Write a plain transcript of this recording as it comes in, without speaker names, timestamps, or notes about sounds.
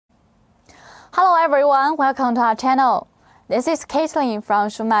Hello everyone, welcome to our channel. This is Caitlin from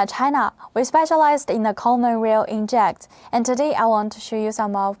Shumatt, China. We specialized in the common rail inject, and today I want to show you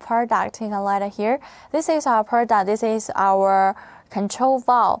some of product. You can light it here. This is our product. This is our control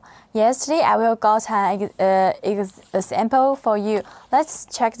valve. Yes, today I will got a sample for you. Let's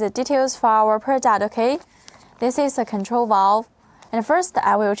check the details for our product. Okay, this is a control valve, and first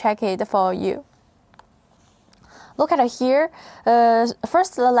I will check it for you. Look at it here.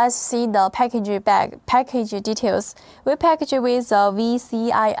 First, let's see the package details. We package with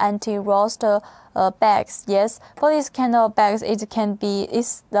VCI anti-rust bags. Yes, for this kind of bags, it's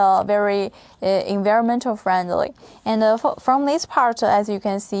very environmental friendly. And from this part, as you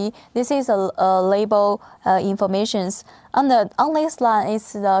can see, this is a label informations. On this line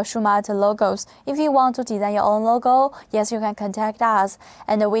is the Shumatt logos. If you want to design your own logo, yes, you can contact us,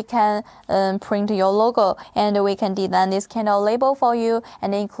 and we can print your logo, and we can design this kind of label for you,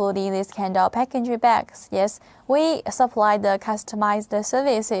 and including this kind of packaging bags. Yes, we supply the customized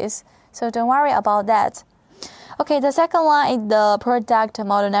services, so don't worry about that. Okay, the second one is the product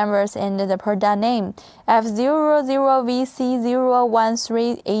model numbers and the product name.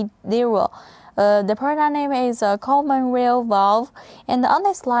 F00VC01380. The product name is a common rail valve, and on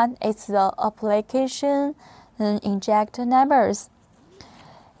this line it's the application injector numbers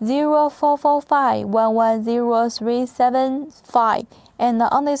 0445110375, and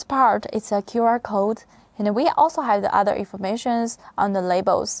on this part it's a QR code, and we also have the other informations on the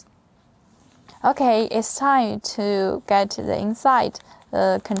labels. Okay, it's time to get the inside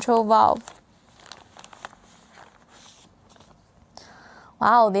control valve.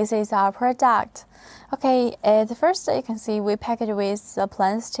 Wow, this is our product. Okay, at first you can see we package with the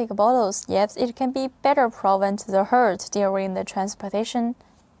plastic bottles. Yes, it can be better prevent the hurt during the transportation.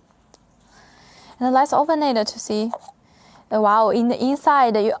 And let's open it to see. Wow, in the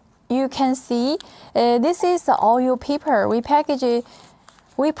inside you can see this is the oil paper. We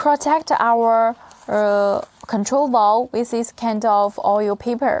protect our control valve with this kind of oil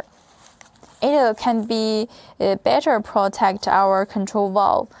paper. It can be better protect our control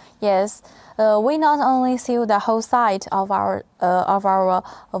valve. Yes, we not only seal the whole side of our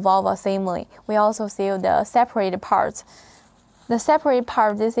valve assembly, we also seal the separate parts. The separate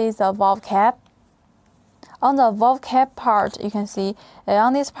part, this is the valve cap. On the valve cap part, you can see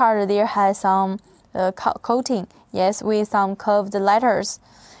on this part there has some coating. Yes, with some curved letters.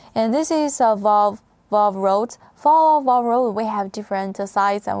 And this is a valve rod. For our valve rod, we have different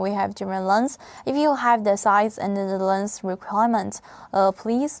sizes and we have different lengths. If you have the size and the length requirements,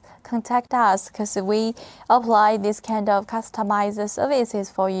 please contact us, because we apply this kind of customized services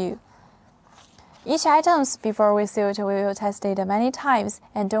for you. Each items before we seal it, we will test it many times,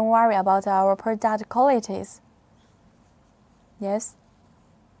 and don't worry about our product qualities. Yes.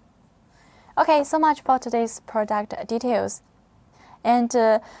 Okay, so much for today's product details. And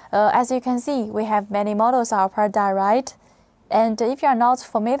as you can see, we have many models of our product, right? And if you are not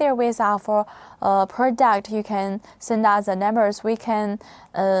familiar with our product, you can send us the numbers. We can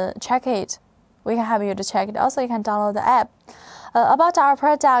check it. We can help you to check it. Also, you can download the app. About our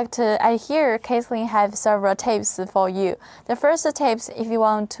product, here Caitlin have several tips for you. The first tips, if you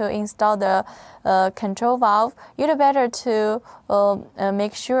want to install the control valve, you'd better to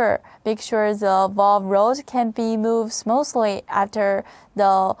make sure the valve rod can be moved smoothly after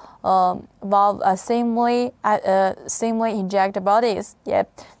the valve assembly inject bodies. Yep.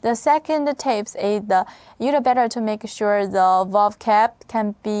 The second tips is you'd better to make sure the valve cap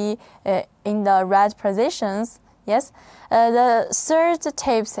can be in the right positions. Yes. The third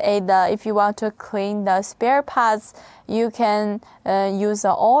tips is if you want to clean the spare parts, you can use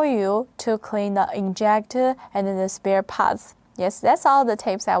the oil to clean the injector and the spare parts. Yes, that's all the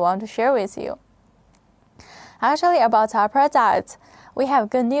tips I want to share with you. Actually, about our product, we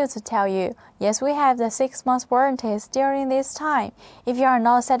have good news to tell you. Yes, we have the 6-month warranties during this time. If you are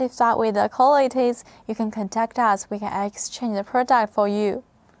not satisfied with the qualities, you can contact us. We can exchange the product for you.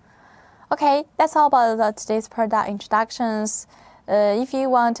 Okay, that's all about today's product introductions. If you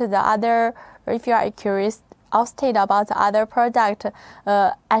want if you are curious about the other product,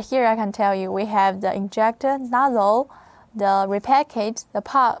 here I can tell you we have the injector, nozzle, the repackage, the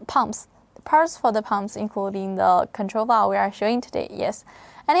pumps, the parts for the pumps, including the control valve we are showing today. Yes.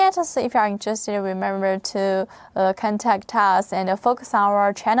 And just if you are interested, remember to contact us and focus on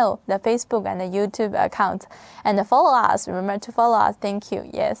our channel, the Facebook and the YouTube account, and follow us. Remember to follow us. Thank you.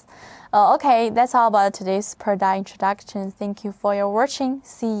 Yes. Okay, that's all about today's product introduction. Thank you for your watching.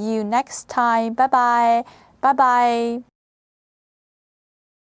 See you next time. Bye bye. Bye bye.